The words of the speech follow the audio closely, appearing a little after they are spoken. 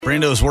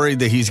Brando's worried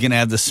that he's going to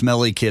have the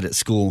smelly kid at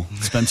school.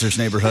 Spencer's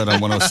neighborhood on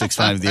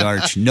 106.5 The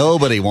Arch.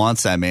 Nobody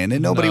wants that, man,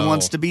 and nobody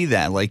wants to be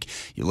that. Like,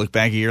 you look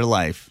back at your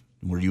life.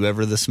 Were you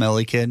ever the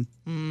smelly kid?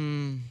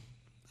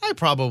 I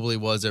probably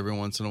was every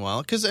once in a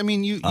while. Because, I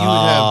mean, you would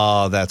have...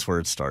 Oh, that's where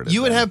it started.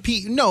 You would have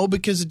PE. No,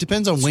 because it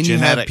depends on when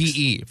genetics. you have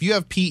PE. If you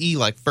have PE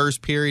like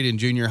first period in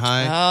junior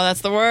high... Oh,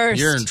 that's the worst.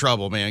 You're in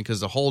trouble, man,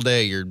 because the whole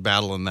day you're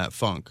battling that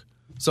funk.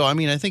 So, I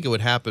mean, I think it would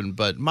happen.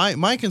 But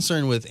my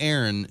concern with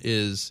Aaron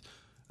is,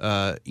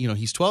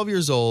 he's 12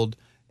 years old,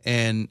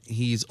 and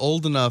he's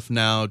old enough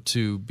now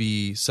to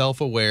be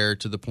self-aware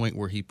to the point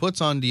where he puts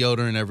on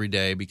deodorant every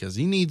day because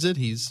he needs it.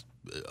 He's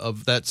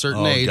of that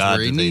certain age God,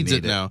 where he needs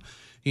it now.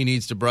 He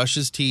needs to brush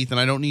his teeth, and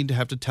I don't need to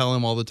have to tell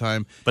him all the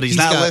time. But he's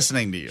not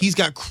listening to you. He's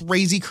got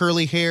crazy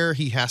curly hair.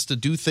 He has to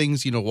do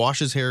things, wash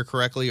his hair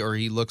correctly, or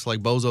he looks like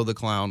Bozo the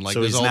Clown. Like,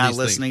 so there's he's all not these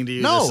listening things. to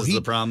you? No, this is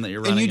the problem that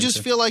you're running and you just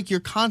into? feel like you're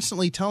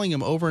constantly telling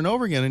him over and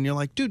over again, and you're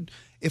like, dude,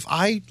 if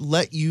I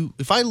let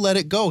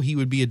it go, he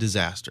would be a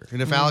disaster.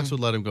 And if Alex would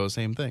let him go,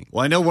 same thing.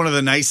 Well, I know one of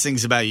the nice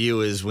things about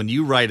you is when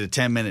you write a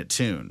 10-minute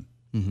tune,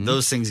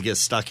 those things get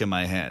stuck in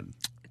my head.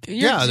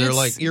 They're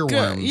like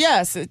earworms.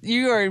 Yes,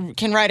 you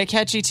can write a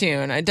catchy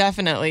tune,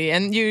 definitely,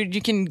 and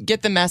you can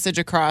get the message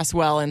across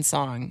well in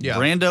song. Yeah.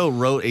 Brando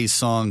wrote a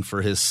song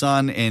for his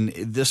son, and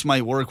this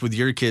might work with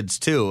your kids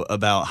too,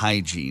 about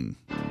hygiene.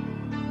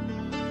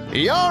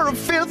 You're a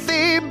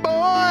filthy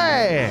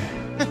boy,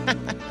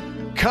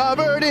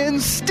 covered in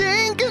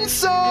stinking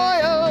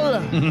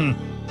soil.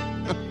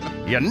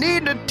 You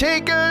need to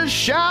take a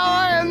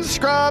shower and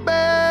scrub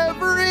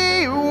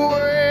everywhere.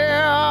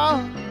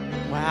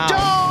 Wow.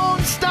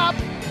 Don't stop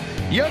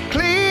your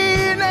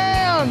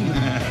cleaning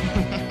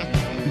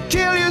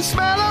till you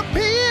smell a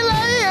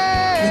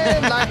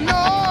peeling like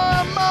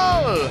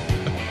normal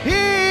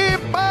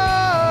people.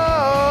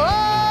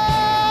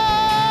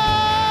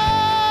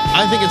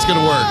 I think it's going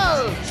to work.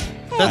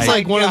 That's my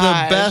like one of the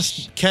gosh.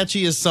 best,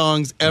 catchiest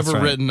songs ever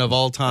right. written of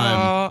all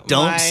time. Oh,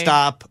 Don't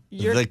stop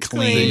You're the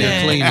cleaning.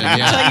 Cleaning,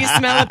 yeah. Until you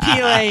smell a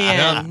peeling.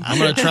 Yeah, I'm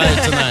going to try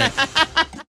it tonight.